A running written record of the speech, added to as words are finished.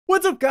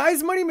What's up,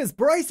 guys? My name is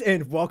Bryce,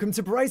 and welcome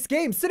to Bryce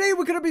Games. Today,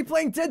 we're going to be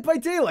playing Dead by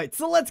Daylight,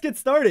 so let's get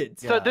started.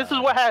 So this is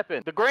what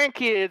happened. The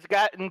grandkids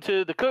got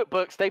into the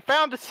cookbooks. They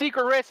found the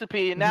secret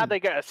recipe, and now they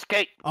got to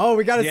escape. Oh,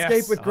 we got to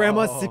escape with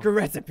Grandma's secret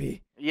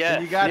recipe. Yeah,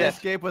 you got to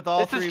escape with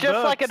all three books. This is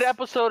just like an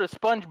episode of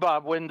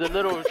SpongeBob when the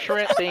little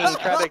shrimp thing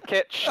tried to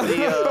catch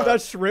the... The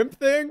shrimp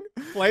thing?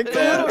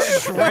 Plankton?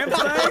 Shrimp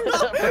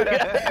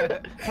thing?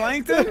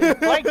 Plankton?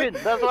 Plankton,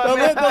 that's what I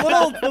meant.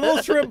 The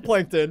little shrimp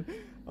plankton.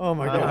 Oh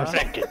my gosh.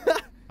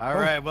 All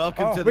right,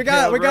 welcome to the we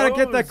gotta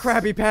get the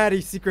Krabby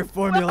Patty secret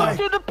formula. Welcome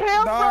to the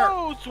Pale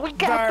Rose. We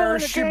got there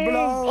the she game.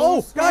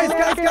 blows. Oh,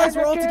 guys,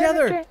 we're all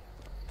together.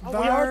 Oh,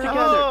 we are together.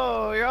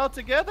 Oh, you're all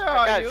together,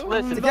 are Guys, you?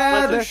 listen,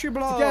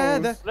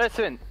 Together.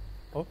 Listen.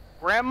 Oh.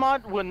 Grandma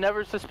will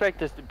never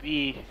suspect us to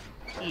be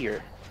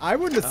here. I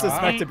wouldn't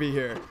suspect to be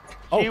here.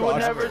 Oh, She would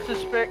gosh. never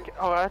suspect.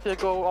 Oh, I have to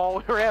go all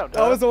the way around.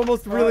 That was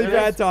almost really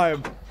bad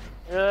time.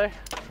 Really?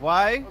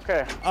 Why?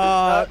 Okay.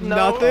 Nothing.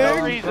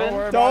 No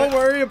reason. Don't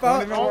worry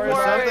about it. Don't worry.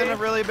 Something a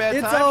really bad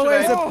time. It's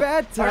always today. a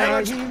bad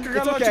time. It's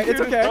okay.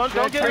 It's okay. Don't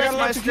get Trace my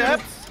electrocuted.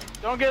 steps.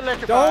 Don't get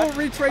electrified. Don't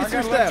retrace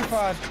your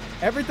steps.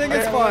 Everything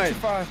is fine.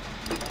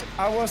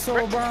 I was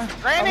so blind.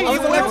 Granny, I you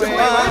was went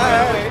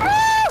electrified.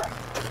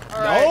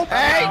 Nope.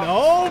 Hey.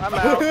 Nope. I'm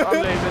out.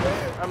 I'm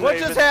leaving. What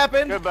just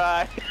happened?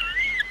 Goodbye.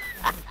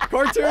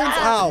 Cartoonz,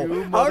 how?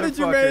 How did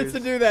you manage to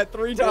do that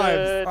 3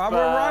 times? I'm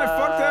alright.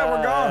 Fuck that.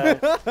 We're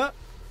gone.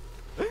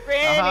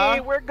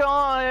 Granny, we're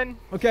gone.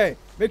 Okay,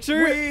 make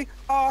sure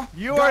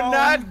You are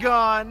not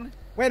gone.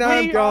 when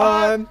I'm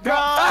gone. When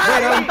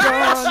I'm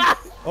gone.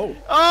 Oh.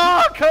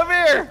 Oh, come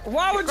here.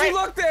 Why would you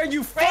look there,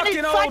 you Granny,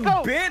 fucking old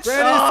psycho. bitch?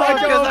 Granny, Oh, psycho.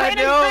 because I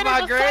know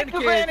my Granny's a psycho,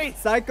 grandkids. Granny.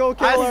 Psycho I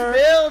killer.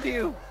 smelled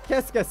you.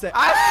 Qu'est-ce que c'est?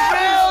 I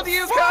smelled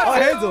you, Oh,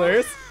 hey, Cartoonz.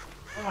 Delirious.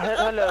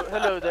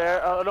 Hello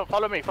there. No,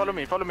 follow me. I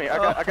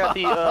got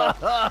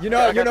the You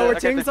know where the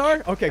things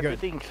are? Okay, good.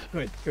 things.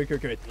 Good.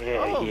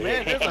 Oh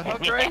man, there's a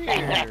hook right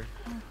here.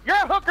 You're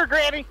a hooker,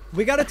 Granny.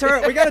 We gotta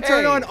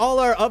turn on all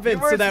our You ovens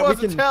so weren't that we supposed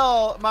can. to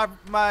tell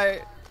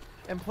my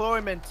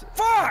employment.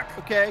 Fuck!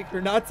 Okay.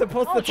 You're not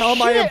supposed Oh, to tell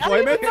my shit, I didn't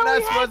employment. even You're know not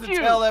we supposed had to you.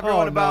 tell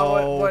everyone Oh,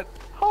 about no. what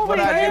Holy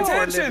I Pay do for a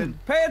attention! living.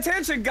 Pay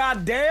attention,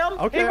 goddamn!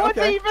 Okay, He wasn't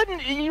okay. even.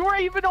 You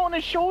weren't even on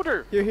his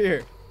shoulder.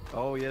 Here.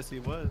 Oh yes, he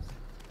was.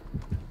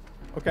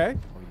 Okay.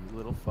 Oh, you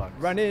little fucks.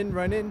 Run in.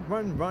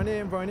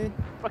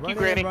 Fuck you,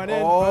 Granny.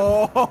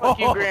 Oh. Fuck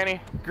you,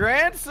 Granny.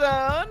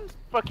 Grandson.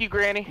 Fuck you,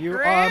 Granny. You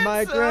are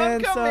my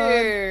Grandson, come grandson.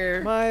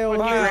 here. My only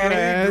My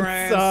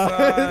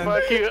grandson.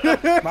 Fuck you.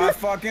 My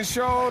fucking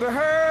shoulder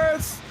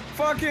hurts!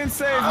 Fucking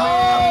save me!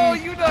 Oh,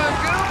 you done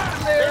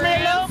good Leave me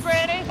there. alone,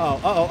 Granny.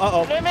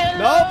 Uh-oh. Leave me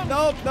alone.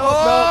 Nope.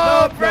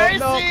 Oh, No.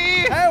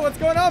 Gracie. Hey, what's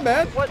going on,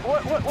 man? What?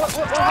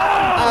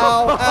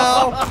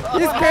 Ow.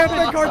 He's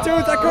camping,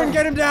 Cartoonz. I couldn't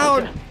get him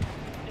down.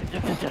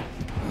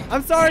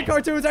 I'm sorry,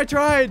 Cartoonz. I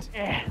tried.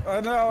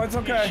 No, it's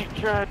okay.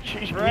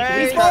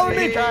 He's following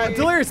me.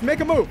 Delirious, make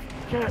a move.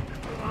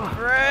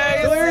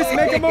 Gracie. Delirious,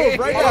 make a move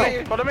right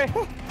now. Follow me.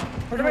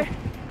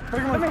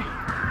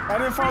 I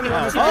didn't follow you.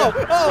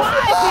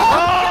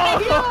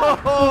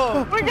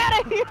 We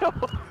gotta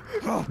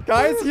heal.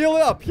 Guys, heal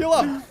up.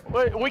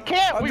 We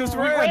can't. We just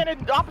ran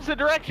in opposite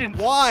directions.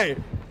 Why?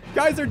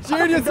 Guys are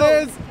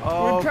geniuses.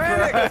 Oh,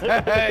 panic.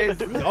 Grace.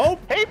 Nope.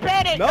 He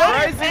panicked. No.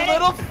 Crazy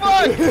little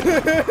fuck.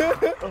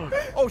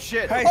 Oh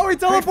shit. Hey, Oh, he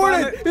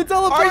teleported. He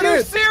teleported. Are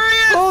you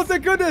serious? Oh,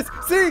 thank goodness.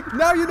 See,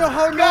 now you know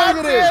how God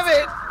annoying it is. damn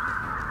it.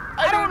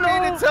 I don't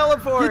need to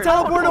teleport. He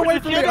teleported away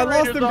from me. I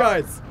lost him,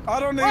 Generators guys. I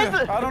don't need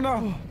it. I don't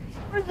know.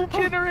 Where's the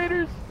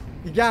generators?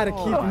 You gotta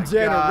keep them my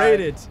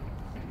generated.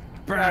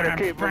 Gotta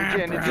keep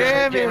them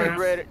Damn it.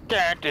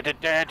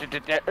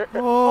 generated.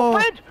 Oh,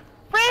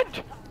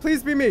 Friend!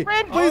 please be me.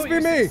 Friend. Please Oh, be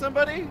you see me.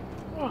 somebody?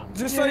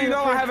 Just so you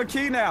know, I have a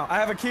key now. I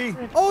have a key.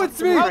 Oh,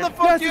 it's me. How the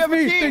fuck Yes, do you it's have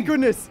a me. key? Thank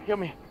goodness. Help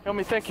me,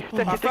 thank you.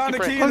 I found a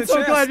key in I'm the so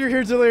chest. glad you're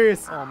here,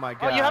 Delirious. Oh my Oh,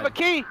 god. you have a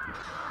key.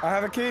 I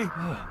have a key.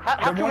 How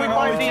can we one and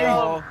find only the? key.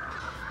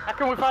 How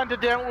can we find the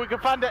damn? We can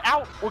find the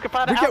out. We can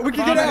find the out. We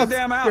can Find get me out. the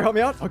damn out. Here, help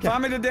me out. Okay.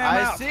 Find me the damn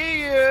I out.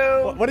 see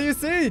you. What do you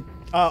see?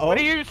 What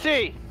do you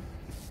see?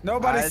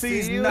 Nobody I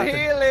sees see you nothing.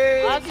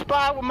 I healing.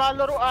 spy with my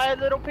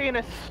little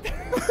penis.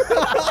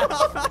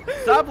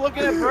 Stop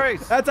looking at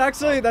Bryce. That's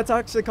actually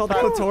called the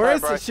Sorry,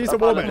 clitoris. Bryce. She's I a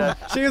woman.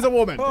 apologize. She is a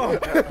woman. Oh,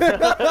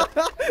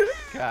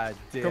 God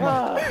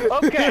damn.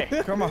 Okay.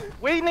 come on.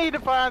 We need to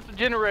find some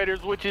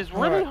generators, which is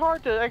really Alright.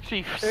 hard to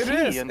actually It see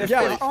is. in this If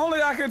place.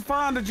 only I could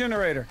find a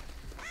generator.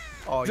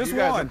 Oh, Just you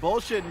guys one. are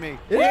bullshitting me.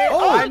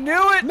 Oh, I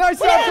knew it. nice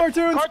job,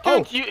 Cartoonz.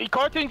 Oh,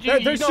 Cartoonz,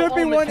 there should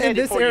be one in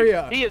this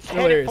area. He is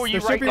Delirious. headed for you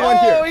There should right be now. one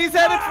here. Oh, he's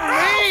headed for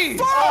me.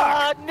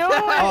 Fuck! No.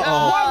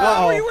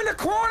 Why were you in the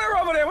corner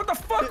over there? What the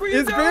fuck were you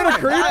He's doing? being a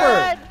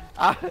creeper.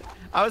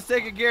 I was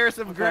taking care of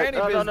some granny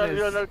business.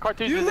 No,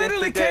 Cartoonz You is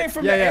literally insta-dead. came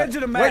from the edge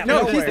of the map. Wait,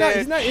 no, nowhere.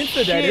 he's not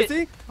insta-dead, is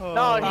he? No,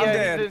 I'm yeah,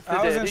 dead. he's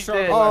I was in he's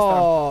struggle. dead.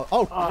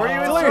 Oh, Were you in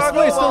Delirious, struggle?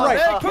 Delirious, still right.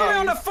 Hey, Put me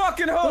on the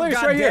fucking hook,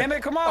 Delirious right here.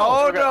 goddammit, come on.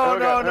 Oh,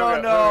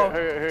 Okay, no.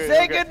 okay.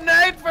 Say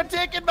goodnight for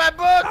taking my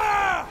book.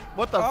 Ah!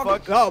 What the Oh,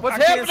 fuck? oh, What's I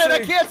can't happening? I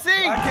see. can't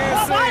see. I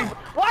can't see.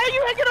 Why are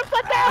you hanging up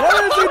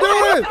What is he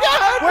doing?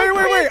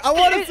 Wait. I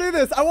want to see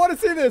this. I want to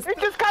see this. He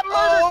just got murdered.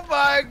 Oh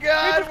my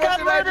God! just What got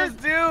did I murdered.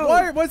 just do?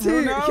 Why was Who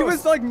he? knows? He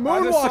was like I just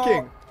saw-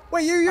 moonwalking.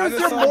 Wait, you used your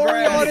just saw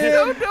Mori on Brandon. I him?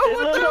 don't know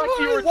what It that looked like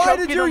you was. were Why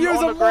did choking you him use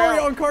on a the Mori ground.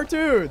 on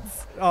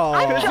Cartoonz? Oh.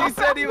 Because he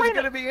said he was Wait a-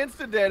 gonna be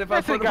instant dead if I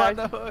Listen, put him on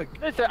guys. the hook.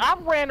 Listen, I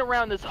ran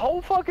around this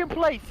whole fucking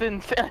place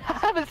and I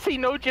haven't seen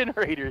no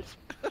generators.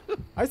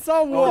 I saw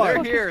Oh, one. they're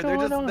What here. is They're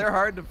going just on? they're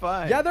hard to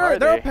find. Yeah, Are they're a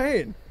they?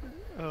 pain.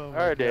 Oh my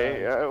Are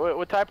they? God.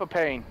 What type of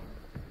pain?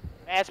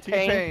 Ass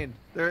pain? T-Pain.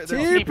 They're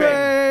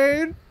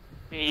T-Pain.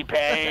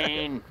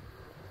 T-pain.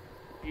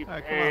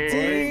 Alright, come on,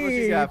 boys. What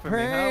you got for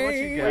me, huh? What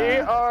you We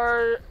got?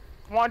 are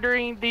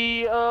wandering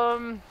the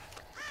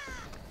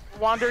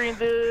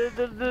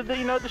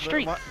you know, the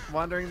street.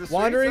 Wandering the streets.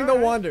 Wandering the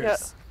alright.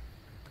 wonders.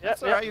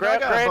 That's alright, you know, I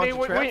got a bunch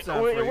of traps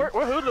down for you. We're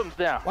hoodlums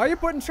now. Why are you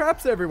putting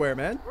traps everywhere,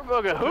 man? We're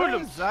fucking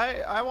hoodlums.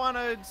 Because I want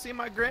to see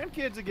my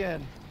grandkids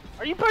again.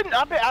 Are you putting?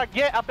 I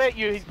bet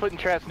you he's putting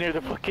traps near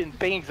the fucking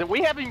things that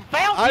we haven't even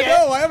found I yet.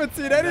 know. I haven't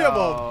seen any of them.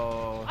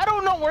 No. I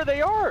don't know where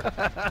they are.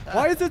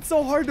 Why is it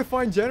so hard to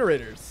find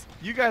generators?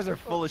 You guys are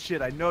full of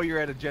shit. I know you're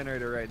at a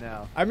generator right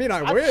now. I mean, I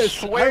I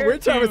wish. I swear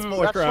wish I was to-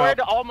 full of I swear crap.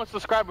 to all my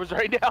subscribers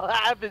right now, I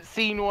haven't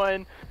seen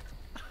one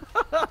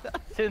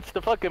since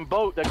the fucking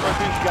boat that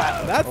Cartoonz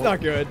got. That's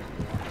not good.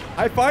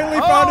 I finally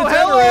Oh, found a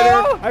hello!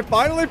 generator. I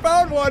finally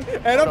found one,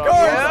 and of course,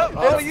 Yep.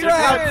 Oh, it's you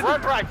trapped. did.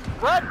 Run, Bryce,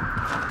 run!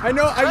 I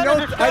know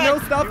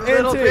stuff You and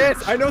little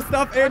tinks. bitch. I know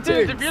stuff and Dude,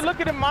 tinks. if you're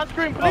looking at my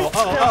screen, please Oh,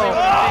 oh, tell me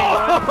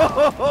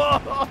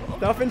oh. what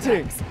Stuff and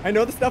tinks. I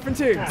know the stuff and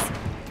tinks.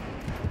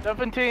 Stuff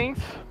and things.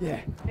 Yeah.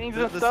 Things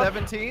The and stuff.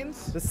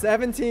 17s? The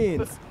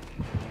 17s.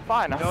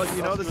 Fine.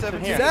 You know the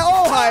 17s?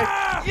 Oh,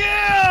 hi.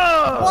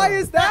 Yeah! Why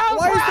is that?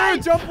 Why is there a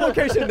jump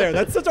location there?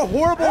 That's such a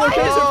horrible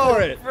location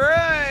for it.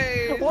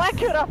 Right. Why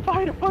can't I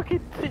find a fucking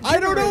I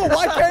don't know.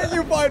 Why can't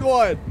you find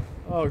one?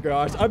 Oh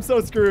gosh, I'm so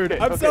screwed.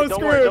 I'm so don't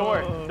screwed.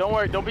 Worry, don't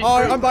worry. Don't be Oh,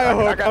 screwed. I'm by a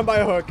hook. I I'm by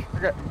a hook.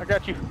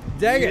 got you.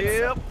 Dang it.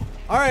 Yep.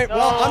 All right.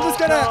 Well, I'm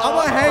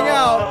gonna hang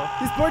out.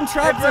 He's putting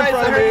traps in Bryce, front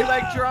I of heard me. you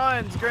like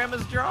drawings.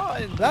 Grandma's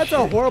drawings. That's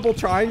a horrible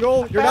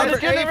triangle. You're Found not.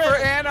 a generator. for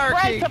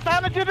anarchy. Bryce, I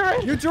found a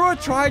generator. You drew a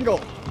triangle.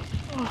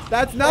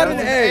 That's not That an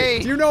was A.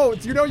 an A. Do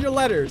you know your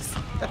letters?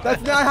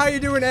 That's not how you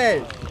do an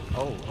A.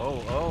 Oh.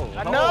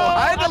 I know.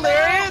 Hi, I know.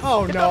 Delirious.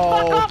 Oh Get no. the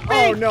fuck off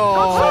me. Oh no.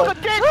 Don't suck a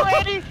dick,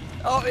 Randy.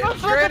 Oh, Don't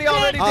suck Granny a dick.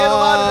 already did a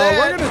lot of that.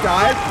 We're gonna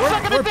die.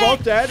 We're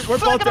both dead. We're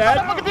both dead.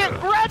 Suck a dick,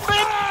 Red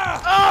bitch.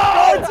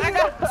 Oh,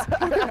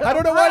 I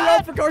don't know why you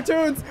yelled for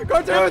Cartoonz.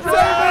 Cartoonz, save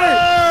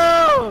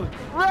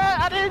Red,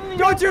 I didn't. me!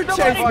 Don't you chase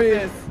Fuck me!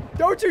 this.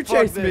 Don't you Fuck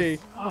chase this. me!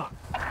 Oh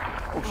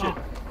shit.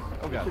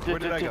 Oh god, where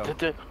did I go?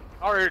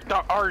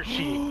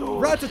 Archie.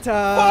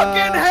 Ratata!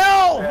 Fucking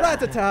hell!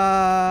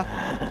 Ratata!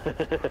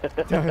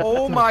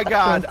 Oh my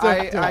god,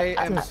 I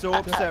am so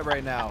upset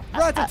right now. He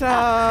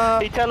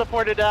Ratata!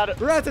 teleported out.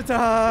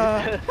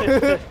 Ratata!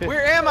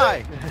 Where am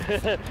I?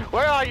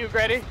 Where are you,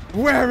 Granny?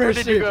 Where is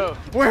did she? you go?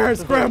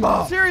 Where's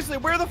Grandma? Seriously,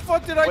 where the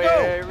fuck did I go?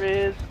 Where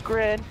is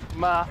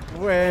Grandma?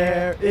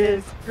 Where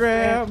is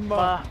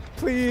Grandma?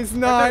 Please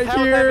not How's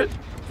here. heaven?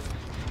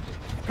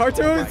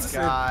 Cartoonz? Oh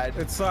my god.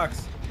 It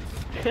sucks.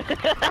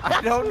 I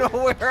don't know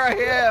where I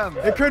am.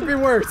 It could be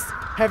worse.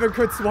 Heaven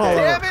could swallow.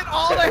 Damn it,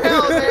 all the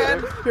hell,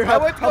 man. Here, I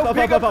went to go up,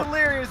 pick up, up up.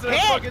 Delirious and I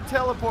Hey. fucking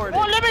teleported.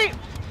 Oh, let me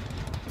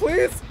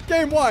Please?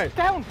 Game why?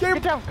 down. Game.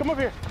 Get down. Come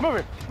over here. Come over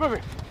here. Come over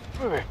here.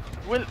 Come over here.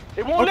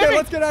 It won't Okay, let me.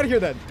 let's get out of here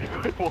then.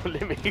 It won't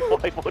let me.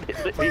 Why won't it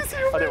let me? Please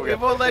heal Oh, there we go. It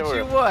won't let There we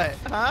you go. what?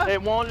 Huh?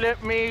 It won't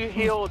let me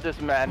heal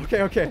this man.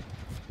 Okay.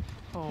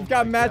 Oh You've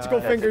got my magical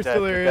God. fingers,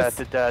 Delirious.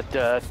 Your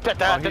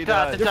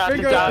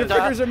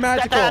fingers are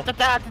magical.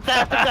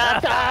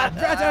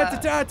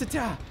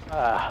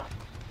 Ra-ta-ta-ta-ta.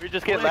 We're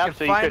just Well, getting I loud can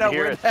so you find couldn't out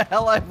hear where us. the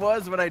hell I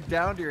was when I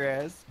downed your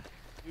ass.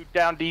 You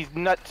down these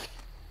nuts.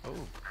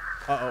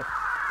 Uh-oh.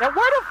 Now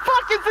where the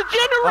fuck is the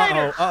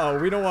generator? Uh-oh.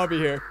 We don't want to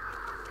be here.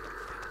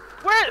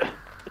 Where?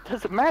 It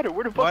doesn't matter.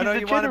 Where the fuck Why is don't the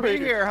you want to generator?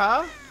 be here,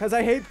 huh? Because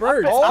I hate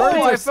birds. Oh, Birds I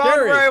are found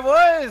scary. where I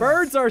was.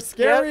 Birds are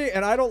scary,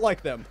 and I don't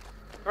like them.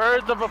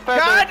 Birds of a feather.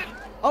 God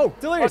Oh,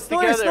 Delirious, Fuck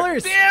Delirious, together.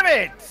 Delirious. damn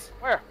it!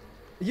 Where?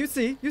 You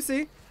see.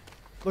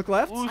 Look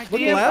left. Who's Look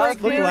the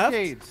left. Look left.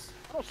 barricades?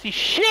 I don't see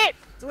shit.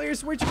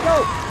 Delirious, where'd you go?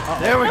 Uh-oh.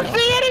 There we I go. don't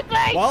see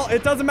anything. Well,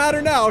 it doesn't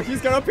matter now.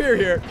 He's gonna appear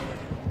here.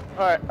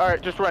 All right.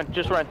 Just run.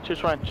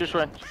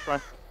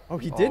 Oh,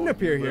 he didn't Oh,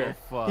 appear you here.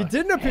 little He fuck.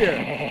 didn't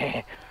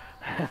appear.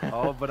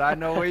 Oh, but I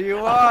know where you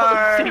See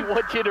are.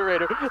 what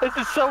generator? This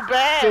is so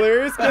bad.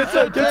 Delirious, get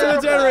to the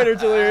generator,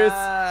 Delirious.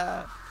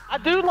 Ah. I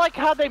do like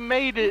how they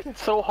made it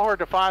so hard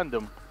to find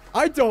them.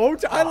 I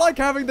don't. I like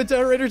having the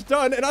generators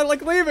done, and I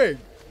like leaving.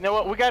 You know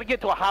what? We got to get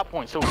to a high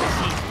point so we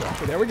can see stuff.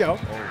 Okay, there we go.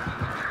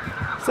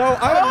 So right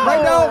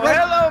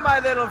hello, my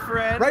little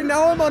friend.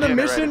 now I'm on a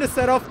Generator. mission to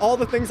set off all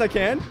the things I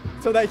can,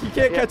 so that he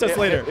can't catch us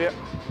later.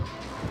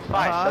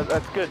 Fine. Uh-huh.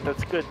 That's good.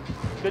 That's good.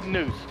 Good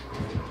news.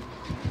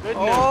 Good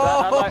news.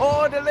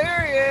 Oh,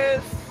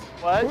 Delirious.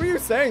 What? Who are you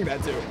saying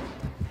that to?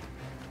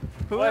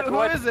 Who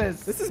What? is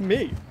this? This is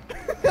me.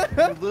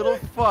 You little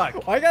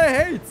fuck. Why gotta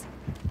hate?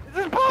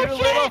 This is You bullshit.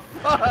 little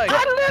fuck.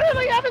 I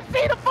literally haven't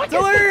seen a fucking.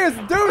 Delirious,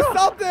 do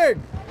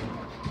something!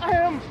 I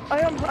am.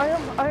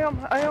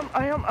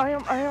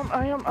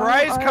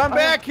 Bryce, come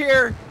back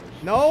here.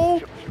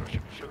 No.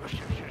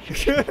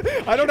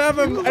 I don't have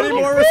any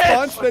more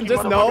response than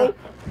just no.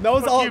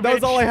 No's all I You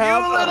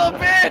have. little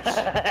bitch.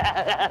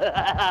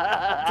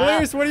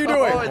 Delirious, what are you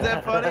doing? Oh, is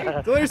that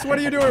funny? Delirious, what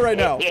are you doing right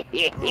now?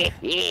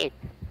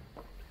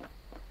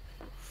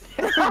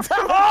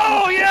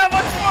 Oh, yeah,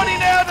 what's funny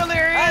now,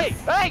 Delirious?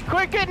 Hey,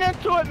 quit getting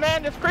into it,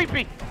 man. It's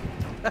creepy.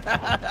 Oh,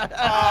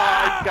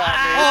 God.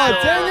 Oh,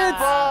 dang it.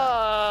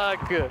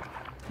 Fuck.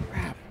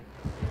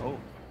 Oh,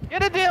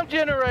 Get a damn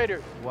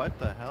generator. what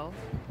the hell?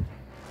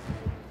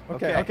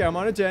 Okay, I'm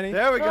on a Jenny.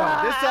 There we go.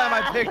 This time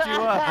I picked you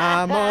up.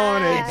 I'm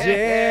on a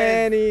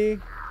Jenny.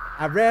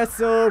 I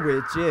wrestle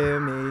with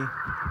Jimmy.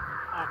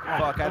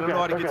 Fuck, I don't know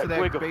how to get to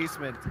that Wiggle.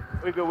 basement.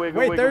 Wiggle, wiggle,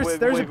 Wait, wiggle, there's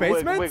wiggle, a wiggle,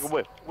 basement? wiggle,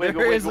 wiggle, There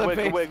wiggle, is a wiggle,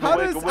 basement. wiggle, How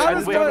wiggle, does wiggle, I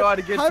just don't know how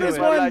to get to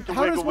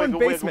it. one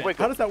basement?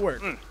 How does that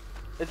work?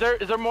 Is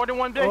there more than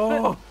one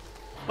basement?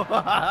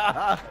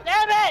 Oh.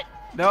 Damn it!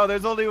 No,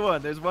 there's only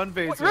one. There's one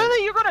basement.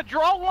 Really? You're gonna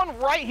draw one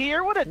right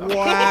here? What a Wow.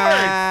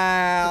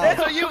 That's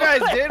what you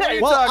guys did. What are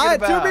you Well, talking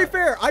about? to be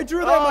fair, I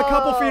drew them a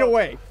couple feet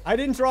away. I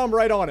didn't draw them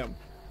right on him.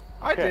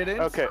 I didn't.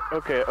 Okay.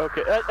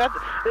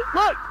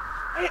 Look!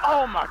 Hey,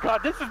 oh my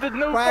God! This is the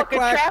new Quack, fucking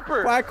quack,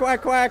 trapper. quack,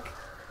 quack, quack.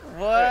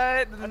 What?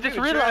 I just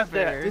realized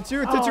that. Did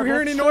you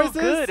hear any that's noises? So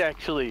good,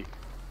 actually.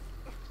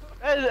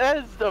 That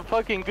is a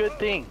fucking good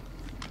thing.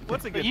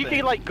 What's a good You thing?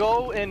 can like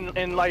go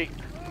and like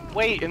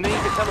wait, and then you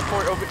can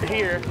teleport over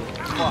here.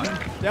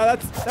 Yeah,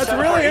 that's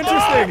really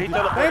interesting.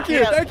 Thank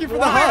you for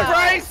the hug.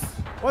 Bryce!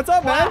 What's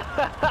up, man?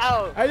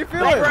 Wow. How you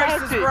feeling?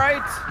 Bryce is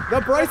right. The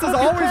Bryce is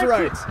always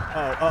right.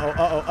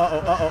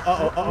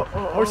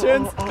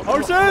 Oceans.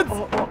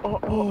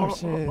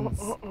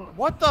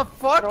 What the I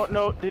fuck? don't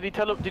know. Did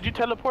you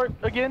teleport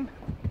again?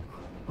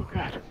 Oh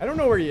God. I don't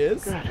know where he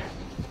is.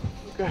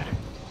 Good.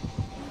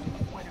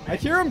 I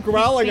hear him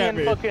growling at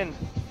me.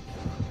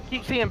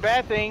 Keep seeing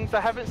bad things.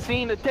 I haven't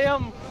seen a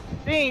damn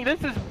thing.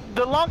 This is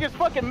the longest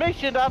fucking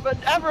mission I've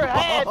ever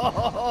had.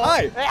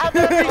 Hi. I've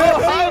never even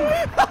seen.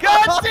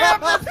 God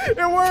damn this!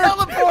 It worked.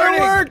 Teleporting.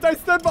 It worked. I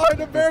stood behind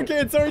a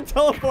barricade, so he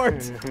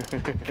teleports.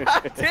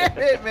 God damn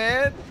it,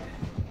 man!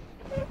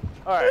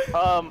 All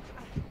right.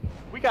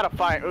 We gotta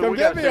find. Come we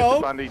get gotta me,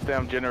 Om. find these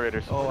damn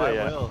generators. Oh, I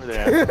will.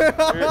 There's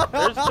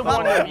the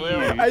one that we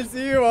use. I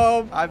see you,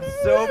 Om. I'm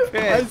so I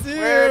pissed. see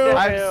Where you. the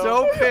I'm hell?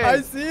 so I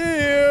pissed. see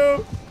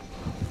you.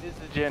 It's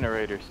the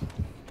generators.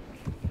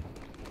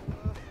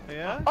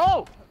 Yeah?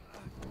 Oh,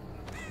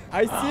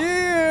 I see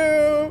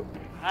you.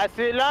 I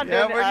see London.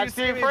 Yeah, where'd I you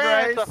see see me,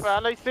 France. I Bryce?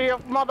 finally see a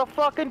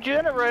motherfucking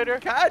generator.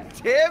 God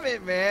damn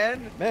it,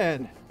 man!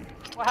 Man,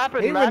 What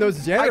happened, hate man? when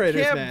those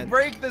generators, I can't man.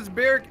 break this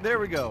barricade. There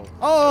we go.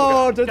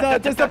 Oh, does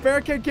the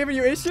barricade give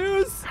you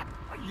issues?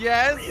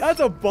 Yes. That's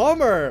a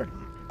bummer.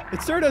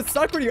 It sure does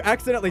suck when you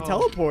accidentally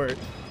teleport.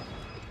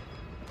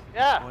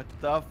 Yeah. What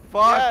the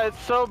fuck? Yeah,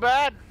 it's so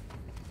bad.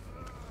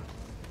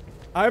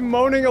 I'm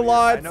moaning a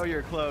lot. I know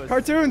you're close.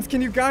 Cartoonz,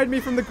 can you guide me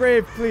from the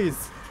grave,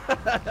 please?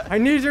 I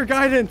need your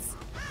guidance.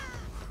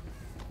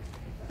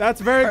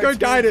 That's very good Cartoonz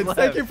guidance. left.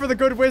 Thank you for the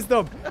good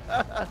wisdom.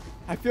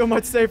 I feel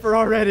much safer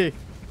already.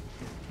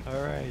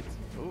 All right.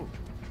 Ooh.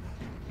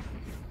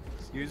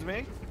 Excuse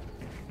me?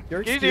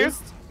 You're Excuse you?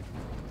 excused.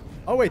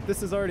 Oh wait,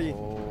 this is already.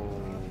 Oh.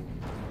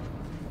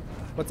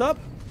 What's up?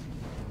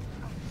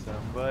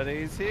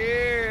 Somebody's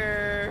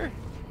here.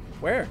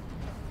 Where?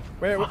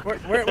 Where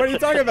what are you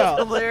talking about?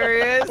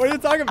 Delirious. What are you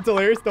talking about,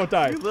 Delirious? Don't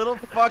die. You little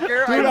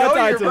fucker. Do I not know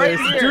die, you're right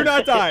Delirious. here. Do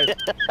not die.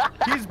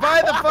 He's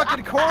by the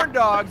fucking corn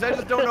dogs. I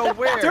just don't know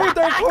where. Dude,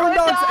 there are corn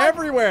dogs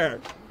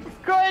everywhere.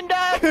 Corn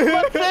dogs,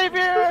 my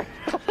savior.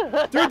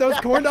 Dude, those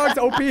corn dogs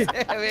OP.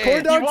 it. Corn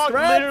You dog walked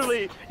straps.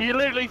 you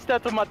literally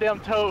stepped on my damn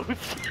toes.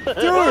 Dude,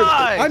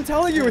 Why? I'm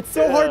telling you, it's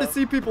so hard to Yeah.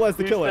 see people as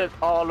the You killer.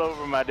 stepped all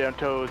over my damn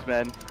toes,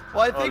 man.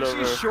 Well, I think all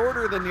she's over.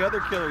 shorter than the other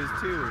killers,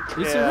 too.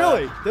 You see, Yeah.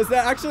 really? Does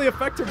that actually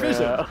affect her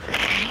vision? Yeah.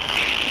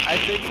 I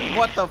think.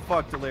 What the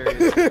fuck,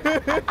 Delirious?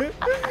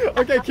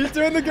 Okay, keep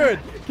doing the good.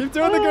 Keep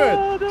doing the good.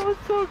 Oh, that was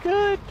so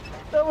good.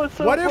 That was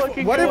so What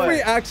fucking if good.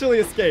 we actually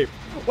escape?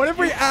 What if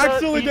we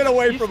actually get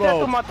away from You stepped on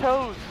home? my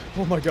toes.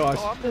 Oh my gosh.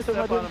 Oh, I'm gonna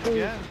step on him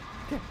again.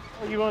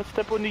 Oh, you want to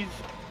step on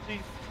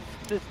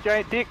this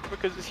giant dick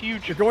because it's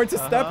huge. You're going to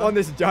step on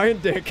this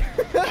giant dick.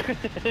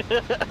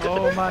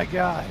 Oh my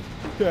god.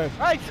 Okay.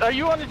 Right, are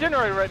you on the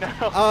generator right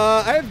now?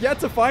 I have yet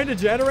to find a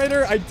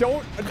generator. I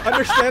don't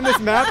understand this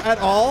map at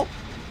all.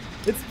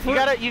 It's you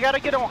gotta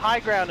get on high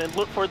ground and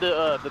look for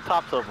the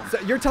tops of them. So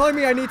you're telling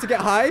me I need to get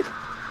high?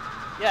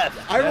 Yes.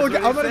 I will.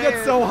 That's what I'm gonna he's get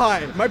saying. so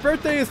high. My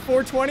birthday is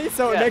 420,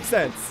 so it Yeah. makes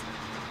sense.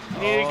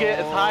 You need to get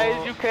as high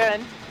as you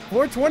can.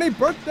 420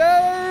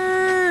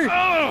 birthday!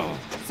 Oh,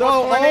 So,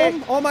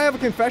 420. I have a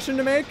confession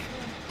to make.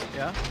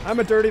 Yeah? I'm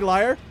a dirty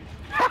liar.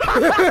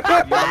 You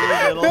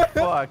little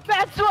fuck.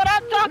 That's what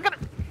I'm talking.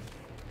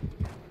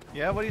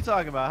 Yeah, what are you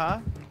talking about, huh?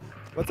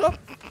 What's up?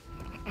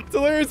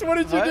 Delirious, what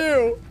did you What?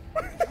 do?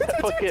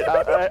 Fuck it.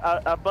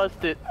 I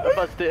busted. I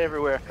busted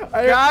everywhere.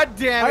 God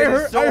damn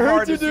it! It's so I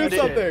hard heard you to do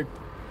something.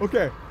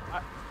 Okay.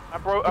 I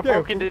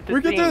broke into the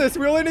We can do this.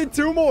 We only need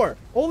 2 more.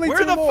 Only 2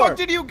 more. Where the fuck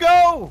did you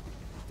go?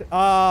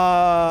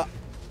 I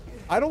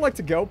don't like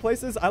to go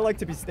places. I like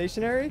to be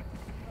stationary.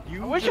 I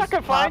wish I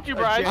could find you,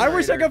 Bryce. I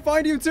wish I could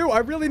find you too. I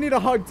really need a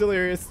hug,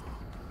 Delirious.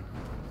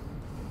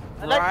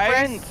 I like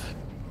friends.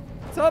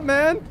 What's up,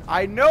 man?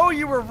 I know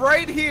you were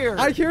right here.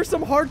 I hear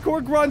some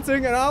hardcore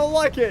grunting and I don't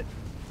like it.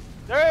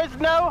 There is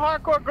no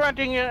hardcore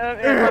grunting in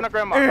front of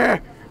Grandma.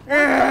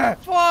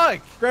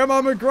 Fuck.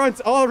 Grandmama grunts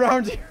all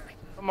around you.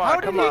 Come on, How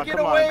did he get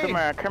away? Come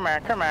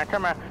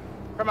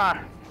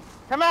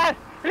on,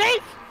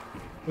 please,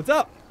 What's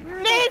up?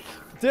 please,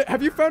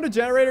 Have you found a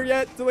generator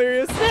yet,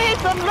 Delirious? please.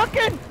 I'm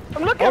looking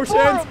for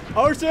Oceans! him.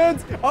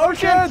 Oceans!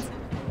 Oceans!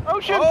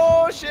 Ocean.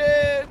 Oh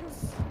shit.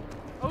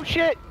 Oh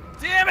shit.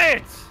 Damn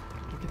it.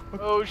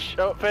 Oh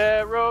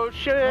Pharaoh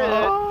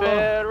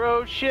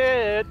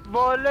shit,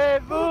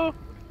 voulez-vous?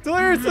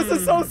 Delirious, this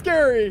is so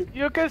scary.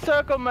 You can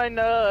suckle my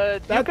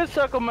nuts. You can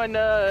suckle my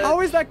nuts.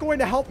 How is that going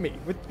to help me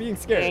with being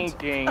scared? Ding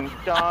ding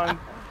dong.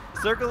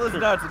 Circle his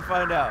nuts and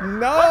find out.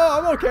 No,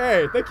 I'm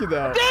okay. Thank you,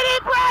 though. Did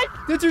it, Bryce?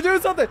 Did you do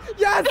something?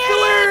 Yes,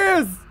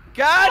 Delirious!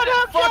 God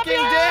fucking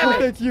damn Oh, it.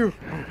 thank you.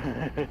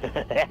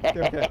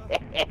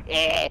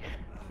 Okay.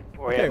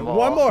 Okay,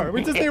 one more.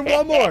 We just need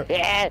one more.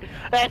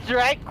 That's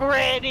right,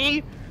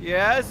 Granny.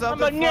 Yeah, I'm a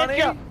something ninja.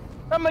 funny.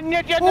 I'm a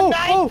ninja Oh,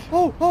 tonight. oh,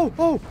 oh, oh,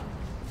 oh.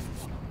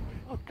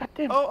 Oh,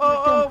 goddamn.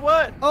 Oh,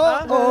 what?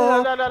 Oh,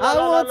 oh, I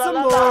want some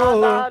more.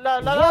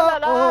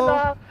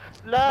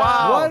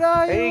 Wow. What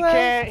are you? He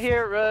can't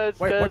hear us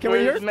Wait, what because can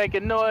we hear? we're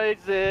making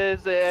noises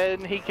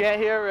and he can't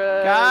hear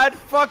us. God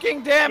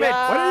fucking damn it.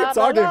 What are you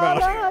talking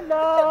about?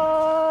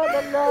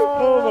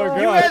 Oh my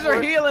You gosh. guys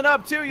are healing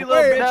up too, you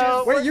little Wait,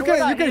 bitches. wait, you we're can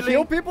not heal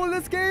healing. people in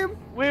this game?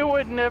 We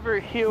would never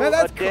heal Man,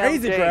 that's a damn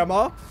crazy, thing.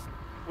 Grandma.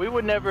 We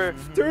would never.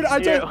 Dude,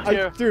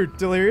 dude,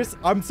 Delirious,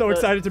 I'm so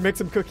excited to make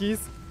some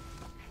cookies.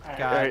 All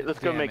right, let's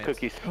go damn make it.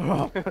 cookies.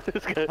 Oh,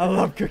 Let's go. I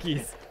love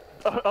cookies.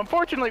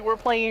 Unfortunately, we're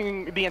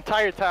playing the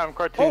entire time Oh,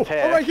 Cartoonz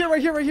has. right here,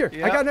 right here, right here. I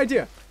Yep. got an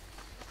idea.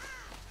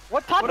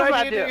 What type What of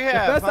idea do you idea?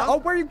 have? Oh,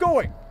 where are you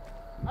going?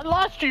 I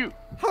lost you.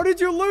 How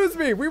did you lose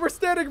me? We were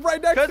standing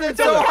right next Because to each it's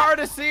so other. hard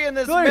to see in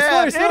this Delirious,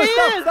 map. Delirious,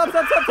 It stop,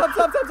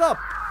 is. stop.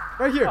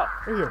 Right here,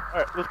 right here. All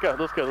right, let's go. Yeah,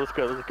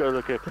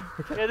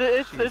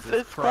 this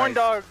Jesus corn Christ.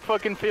 dog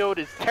fucking field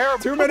is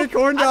terrible. Too many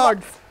corn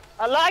dogs.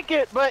 I like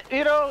it, but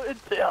you know, it's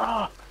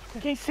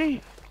can't see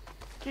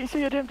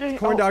a damn thing.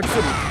 Corn dog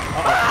city.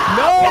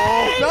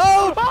 Okay.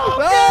 No!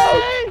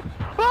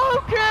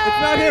 Okay.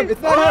 It's not him,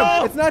 it's not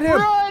him, it's not him.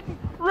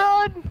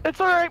 Run! It's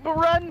all right, but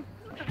run.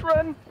 Just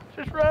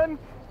run.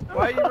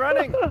 Why are you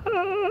running?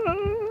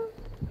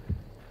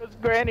 Because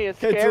Granny is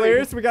Okay, scary.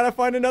 Delirious, we gotta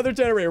find another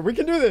generator. We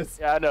can do this.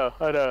 Yeah, I know.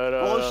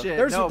 Bullshit.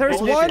 There's no, there's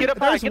bullshit. one, Get up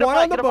high, there's get up one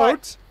high, on the get up high.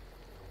 boat.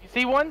 You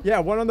see one? Yeah,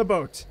 one on the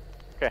boat.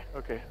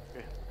 Okay.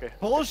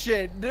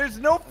 Bullshit. There's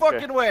no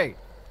fucking way.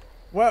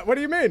 What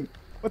do you mean?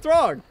 What's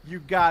wrong? You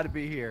gotta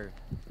be here.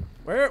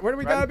 Where do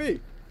we gotta be?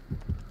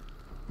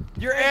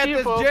 You're at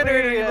this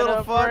generator, you little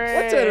fuck.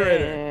 What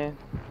generator?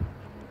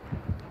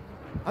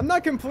 I'm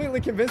not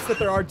completely convinced that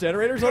there are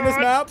generators on this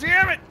map.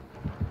 Damn it!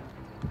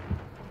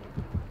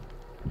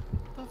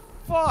 The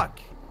fuck?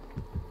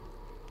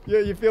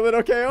 You feeling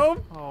okay,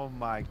 Om? Oh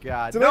my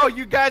god. So No, there-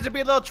 you guys are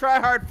being little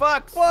try-hard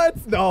fucks. What?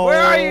 No.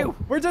 Where are you?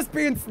 We're just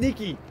being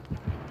sneaky.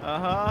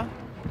 Uh-huh.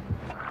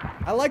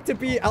 I like to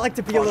be a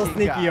little Fucking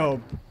sneaky, God.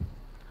 Om.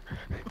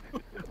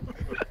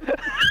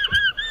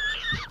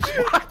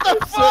 What the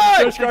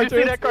fuck? Shush Did you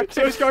see that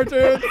cartoons. cartoon? Shush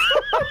cartoons.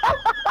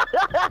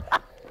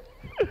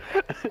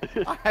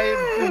 You Oh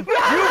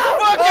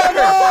fucking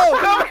no!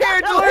 Come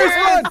here, Delirious,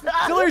 run!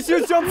 Delirious! Delirious,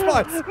 use jump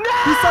spots.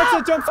 He sucks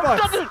at jump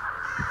spots.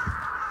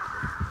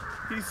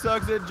 He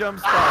sucks at jump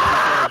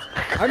spots, he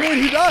says. I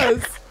mean, he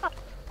does.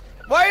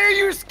 Why are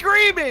you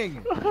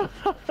screaming?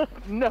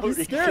 No,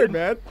 He's scared,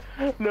 man.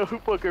 No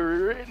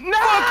fucking. No!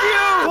 Fuck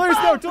you! Delirious,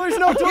 no! Delirious,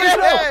 no! Delirious,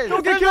 Yes! no!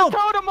 Don't get There's killed! a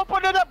totem up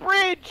under the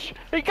bridge.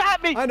 He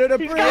got me. Under the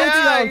He's bridge. got me.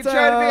 Yeah, you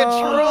trying to be a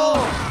troll.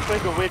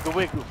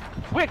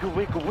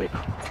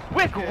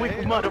 Wiggle,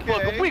 Okay,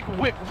 motherfucker. okay.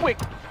 Wiggle.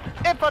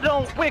 If I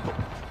don't wiggle,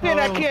 then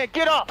I can't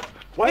get off.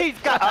 He's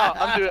got.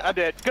 I'm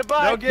dead.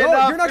 Goodbye. No, get No,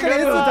 up. you're not gonna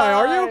instant die,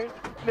 are you?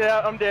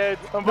 Yeah, I'm dead.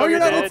 No, you're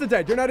not dead. instant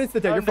dead. You're not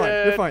instant dead. You're I'm fine.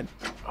 dead. You're fine.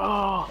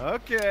 Oh,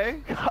 Okay.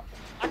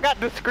 I got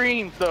the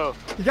screams though.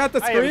 You got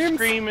the I am screams?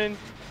 screaming.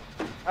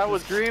 I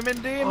was Screaming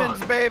demons,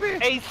 baby.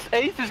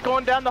 Ace is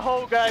going down the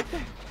hole, guys.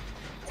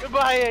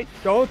 Goodbye, Ace.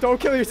 Don't kill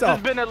This has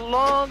yourself. been a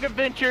long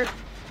adventure.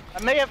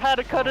 I may have had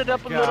to cut it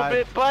up a little God.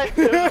 bit, but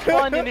it was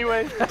fun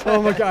anyway.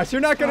 Oh my gosh, you're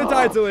not gonna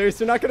die, Delirious.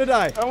 You're not gonna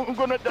die. I'm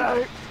gonna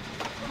die.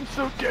 I'm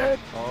so dead.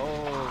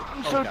 Oh.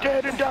 I'm so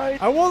dead and died.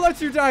 I won't let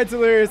you die,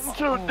 Delirious. I'm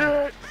so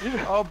dead.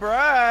 Oh,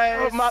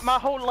 Bryce. My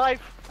whole life.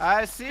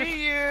 I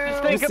see you.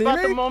 Just think see about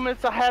me? the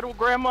moments I had with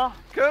Grandma.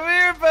 Come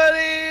here,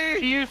 buddy.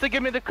 She used to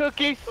give me the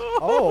cookies.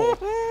 Oh,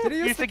 did he She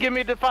use used to give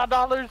me the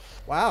 $5.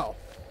 Wow.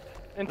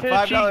 Until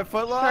 $5 she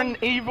footlong? turned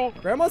evil.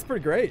 Grandma's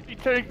pretty great.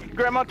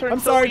 Grandma turned I'm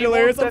so sorry, evil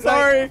Delirious. I'm that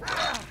night.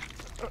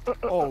 sorry.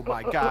 Oh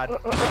my God.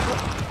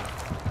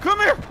 Come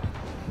here.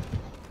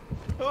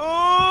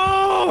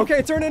 Oh. Okay,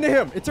 it turned into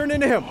him. It turned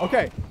into him.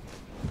 Okay.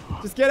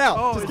 Just get out.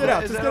 Oh, Just is get that-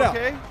 out. is Just that get out.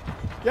 okay?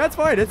 Yeah, it's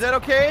fine. Is that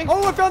okay?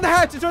 Oh, I found the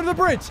hatch. It's under the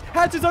bridge.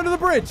 Hatch is under the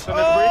bridge.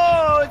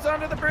 Oh, it's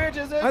under the bridge,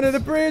 is it? Under the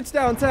bridge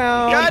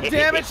downtown. God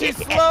damn it, she's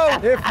slow.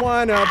 If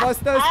one of us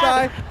does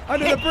die,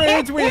 under the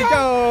bridge we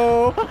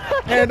go.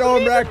 And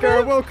old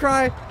Wrecker will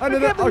cry. Under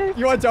the. Oh,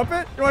 you want to jump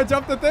it? You want to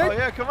jump the thing? Oh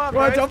yeah, come on, You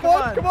want Bryce, to jump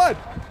one? Come on.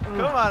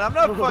 Come on, I'm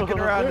not fucking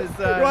around this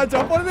time. You want to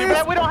jump one of Too these?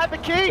 bad we don't have the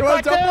key. You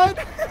want to jump one?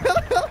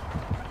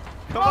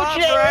 Come on,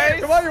 shit.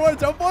 Bryce. Come on, you want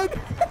to jump one?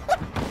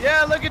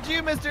 Yeah, look at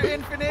you, Mr.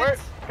 Infinite.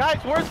 Guys,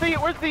 where's the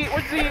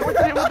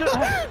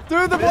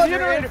Do the one.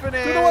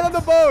 Infinite. Do the one on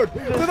the boat. Do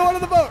the one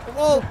on the boat.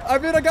 Well, I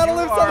mean, I gotta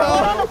live are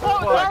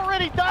somehow. We're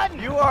already done.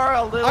 You are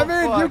a little I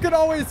mean, fuck. you can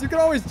always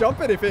jump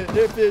it if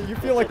you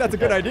feel like that's a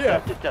good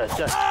idea.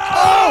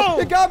 Oh!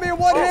 It got me in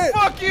one hit.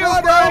 Fuck you,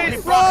 Run,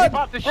 Bryce. run.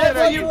 Pop the shit That's out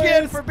what of you you.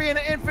 get for being an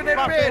infinite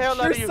Pop the hell bitch.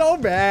 out of You're you. so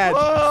mad.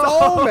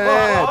 Whoa. So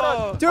mad.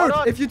 Hold Dude, Hold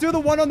on. if you do the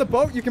one on the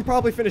boat, you can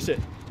probably finish it.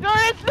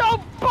 There is no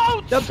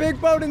boat. The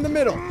big boat in the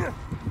middle.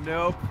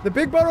 Nope. The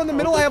big boat in the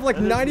middle, I have like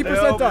 90%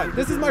 Nope. done.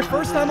 This is my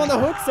first time on the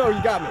hook, so you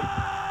got me.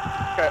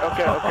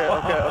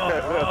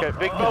 Okay.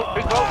 Big boat,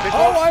 big boat, big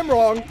Oh, boat. I'm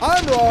wrong.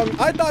 I'm wrong.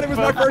 I thought it was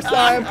my first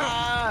time.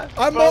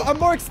 I'm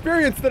more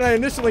experienced than I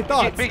initially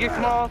thought. Big and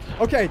small.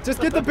 Okay,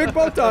 just get the big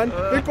boat done.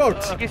 Big boat.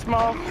 Big and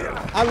small.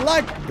 I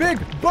like big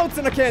boats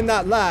and I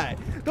cannot lie.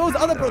 Those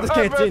other brothers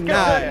can't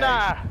deny.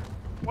 Nah.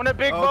 When a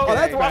big boat Oh,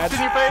 that's drops bad. in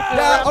your face.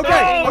 Yeah,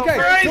 okay, No, okay.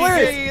 crazy.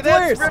 Delirious, That's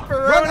Delirious.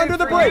 ripperoni Run under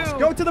the for bridge. you.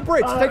 Go to the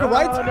bridge. Take a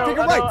right. Take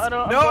a right.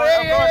 No,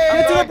 hey,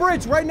 Get to hey. the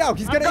bridge right now.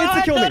 He's gonna going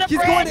insta-kill to me. the He's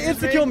going to bridge.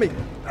 insta-kill me.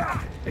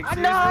 Excuse I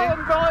know,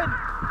 I'm going.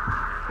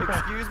 me.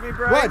 Excuse me,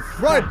 Bryce.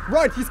 Run.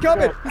 He's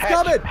coming. He's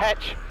coming.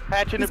 Hatch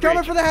in the He's bridge.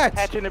 coming for the hatch.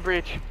 Hatch in the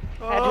bridge.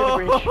 Hatch in the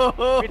bridge.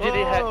 Where did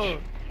he hatch?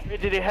 Where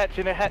did he hatch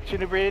in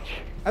the bridge?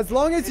 As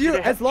long as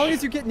you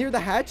get near the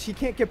hatch, he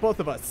can't get both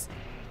of us.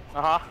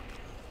 Uh-huh.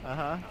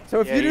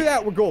 So if Yeah, you do he-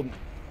 that, we're golden.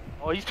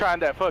 Oh, he's trying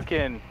that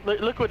fucking.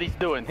 Look what he's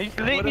doing. He's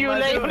leading you am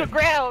I lay on the doing?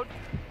 ground.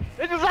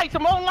 This is like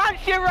some online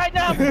shit right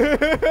now.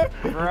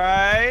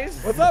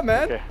 Bryce. What's up,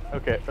 man?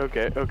 Okay.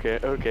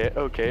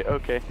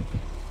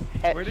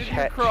 Where did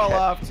you crawl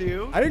off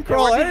to? I didn't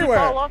crawl Where did you anywhere.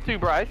 crawl off to,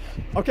 Bryce?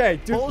 Okay,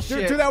 do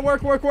Bullshit. that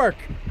work.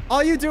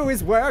 All you do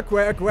is work.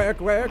 Where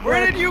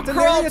did you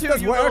crawl Delirious to,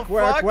 does you work.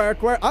 little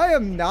fuck? I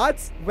am not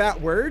that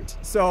word,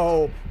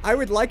 so I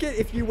would like it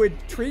if you would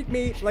treat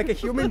me like a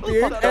human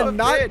being Son of a and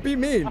not bitch. be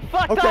mean. I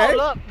fucked Okay?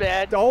 all up,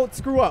 man. Don't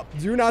screw up.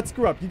 Do not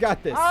screw up. You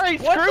got this. Already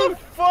What screwed. the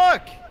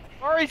fuck?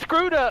 Already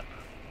screwed up.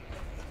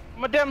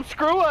 I'm a damn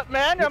screw up,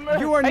 man.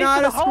 You are ace not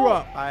in a the screw hole.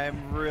 up.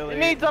 I'm really, It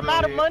needs a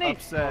lot of really money.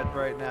 upset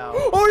right now.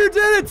 Oh, you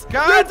did it!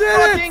 God you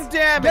did fucking it!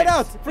 damn Get it.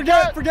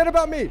 out! Forget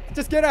about me.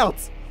 Just get out.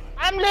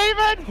 I'm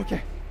leaving.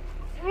 Okay.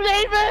 I'm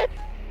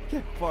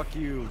leaving. Fuck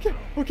you.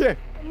 Okay.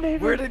 I'm leaving.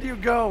 Where did you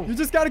go? You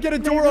just gotta get a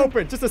door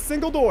open. Just a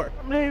single door.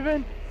 I'm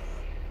leaving.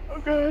 Oh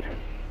god.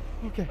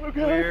 Okay. Oh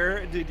god.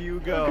 Where did you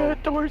Oh go?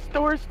 god.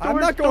 Doors. I'm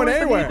not going doors. I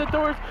need anywhere. the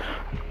doors.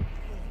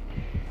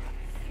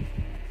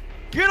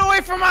 Get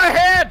away from my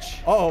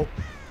hatch! Uh-oh.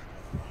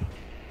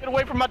 Get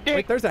away from my dick.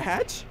 Wait, there's a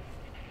hatch?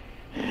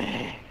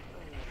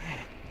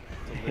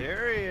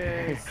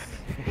 Delirious.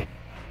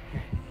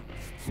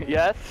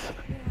 Yes.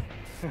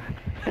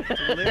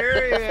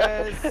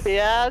 Delirious.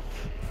 Yes.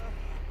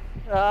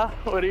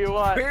 What do you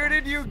want? Where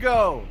did you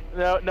go?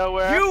 No,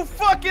 nowhere. You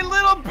fucking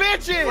little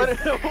bitches! What?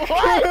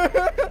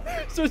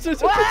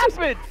 What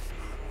happened?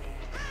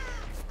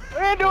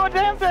 I didn't do a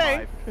damn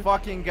thing. My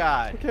fucking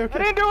god. Okay. I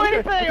didn't do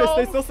anything.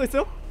 Okay, stay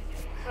still.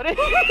 I You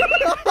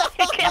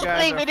can't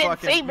guys believe are it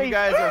didn't see fucking. me. You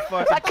guys are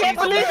fucking. I can't pieces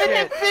of believe it shit.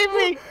 didn't see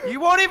me. You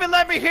won't even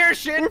let me hear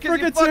shit We're because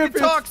you freaking fucking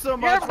champions. talk so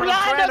much. You're when I'm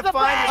blind trying as to a find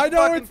bat. your I know,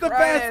 fucking it's the cry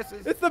best.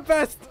 asses. It's the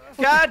best.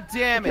 God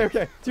damn it.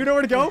 Okay. Do you know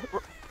where to go?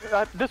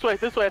 This way, I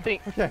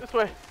think. Okay. This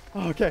way.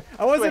 Oh, okay.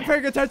 I wasn't Wait.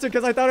 paying attention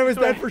because I thought it was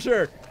Wait. dead for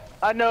sure.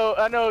 I know.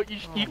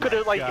 You could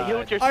have like God.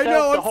 healed yourself I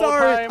know, the I'm whole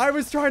sorry. time. I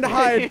was trying to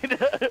hide.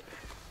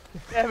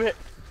 Damn it.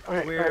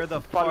 Alright, Where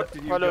the fuck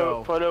did you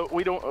go? Follow.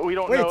 We don't Wait,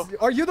 know.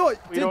 are you the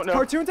We did don't know.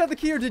 Cartoonz have the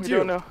key or did We you?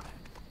 don't know.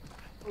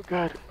 Oh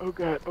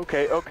god.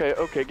 Okay.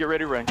 Get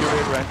ready to run. Get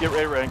ready to run. Get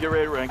ready to run. Get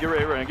ready to run. Get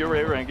ready to run. Get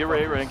ready to run.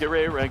 Get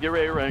ready to run. Get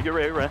ready to run. Get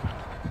ready to run.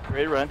 Get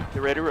ready to run.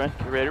 Get ready to run.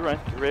 Get ready to run.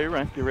 Get ready to run. Get ready to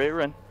run. Get ready to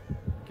run.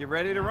 Get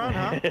ready to run,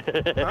 huh?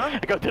 Huh?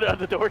 Go to the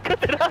other door. Go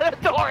to the other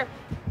door.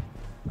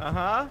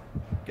 Uh-huh.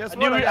 Guess I what?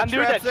 knew I got that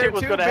traps there shit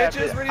was too, gonna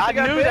bitches. happen. Where do you I think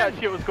I've knew that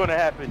been? shit was gonna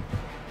happen.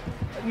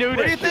 I knew Where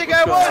that do you shit think was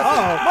I gonna was?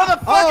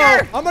 happen.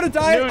 Motherfucker! Oh, I'm gonna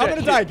die. Knew I'm that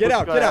gonna shit die. Get was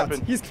out. gonna Get out.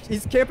 happen.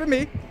 He's camping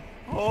me.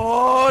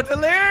 Oh,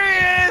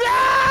 delirious!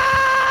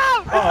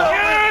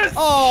 Yes!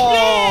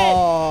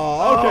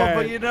 Oh, okay. Oh,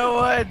 but you know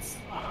what?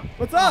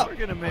 What's up? We're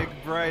gonna make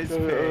Bryce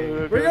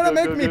pay. We're gonna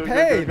make me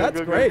pay.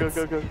 That's great.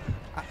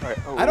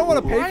 I don't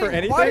want to pay for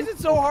anything. Why is it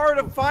so hard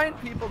to find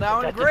people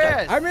now in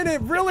grass? I mean,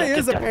 it really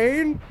is a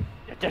pain.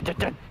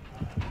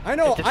 I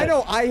know,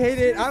 I hate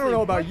it. I don't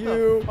know about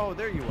you. Oh,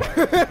 there you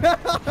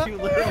are. You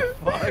little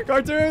fuck.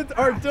 Cartoonz,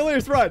 or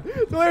Delirious, run.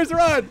 Delirious,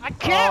 run. I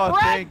can't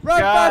run.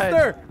 Run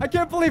faster. I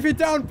can't believe he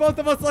downed both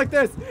of us like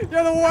this.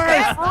 You're the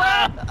worst.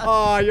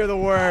 Oh, you're the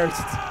worst.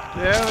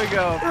 There we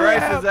go.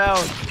 Bryce is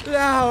out.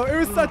 Yeah, it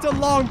was such a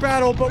long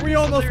battle, but we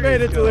almost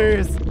made it,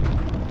 Delirious.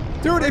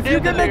 Dude, if you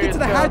can make it to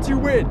the hatch, you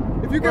win.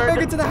 If you can make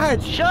it to the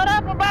hatch. Shut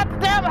up about the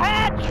damn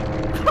hatch.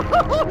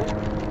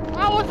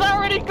 I was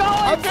already going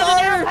to the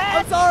damn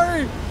hatch. I'm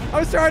sorry. I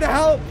was trying to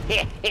help.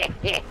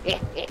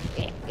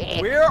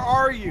 Where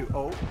are you?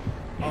 Oh.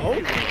 Oh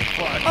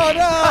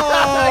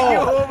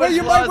no! Wait,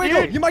 you might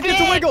wiggle. You might get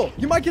to wiggle.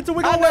 You might get to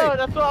wiggle away. I know,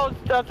 that's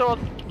what I was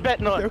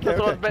betting on. Okay, that's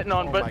what I was betting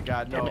on. Oh but my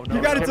God, no.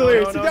 You got it,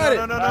 Delirious. You got it.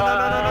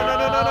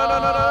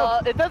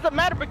 No. It doesn't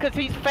matter because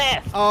he's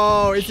fast.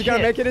 Oh, is he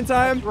gonna make it in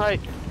time? That's right.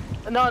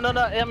 No.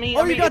 I mean,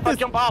 Oh, you got if I this.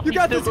 jump off, You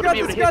got this. You got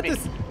this. You got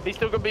this. He's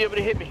still gonna be able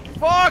to hit me.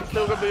 Fuck!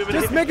 Still gonna be able to hit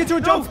Just me. make it to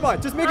a jump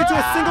spot. Just make it to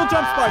a single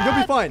jump spot. You'll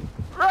be fine.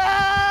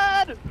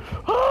 Run!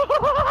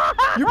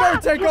 You better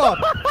take off.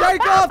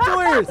 Take off,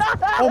 Delirious.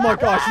 Oh my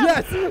gosh.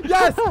 Yes.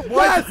 Yes.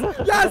 Yes.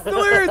 Yes,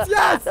 Delirious.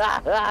 Yes.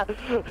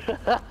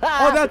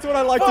 Oh, that's what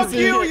I like to Fuck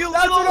see. you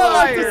That's what I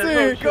like to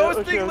see.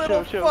 Ghosting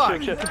little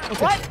fuck.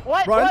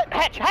 What? Run. What?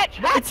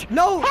 Hatch!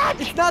 No,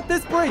 it's not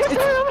this bridge.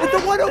 It's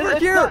the one over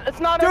here. It's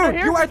not Dude, over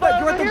here. you are at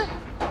the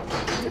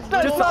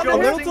just a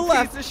little to the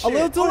left. A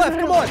little to the left.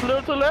 Come on. A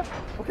little to the left.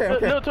 Okay. A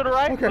little to the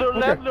right. Okay, Little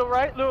okay. left. Little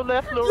right. Little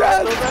left. Little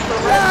Yes! right. Little left.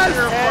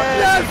 Little right.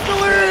 Yes,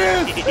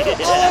 Delirious!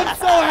 Oh, I'm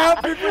so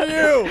happy for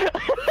you!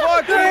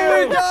 Fuck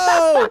There we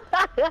go!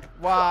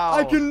 Wow.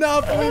 I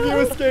cannot believe you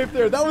escaped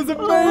there. That was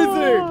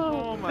amazing!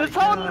 Oh my This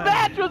whole God.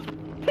 match was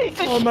piece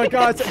of Oh my shit.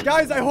 gosh.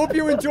 Guys, I hope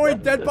you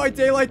enjoyed Dead by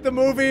Daylight the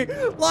movie. Leave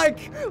a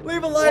like,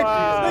 leave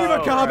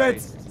a comment.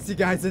 Christ. See you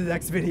guys in the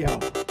next video.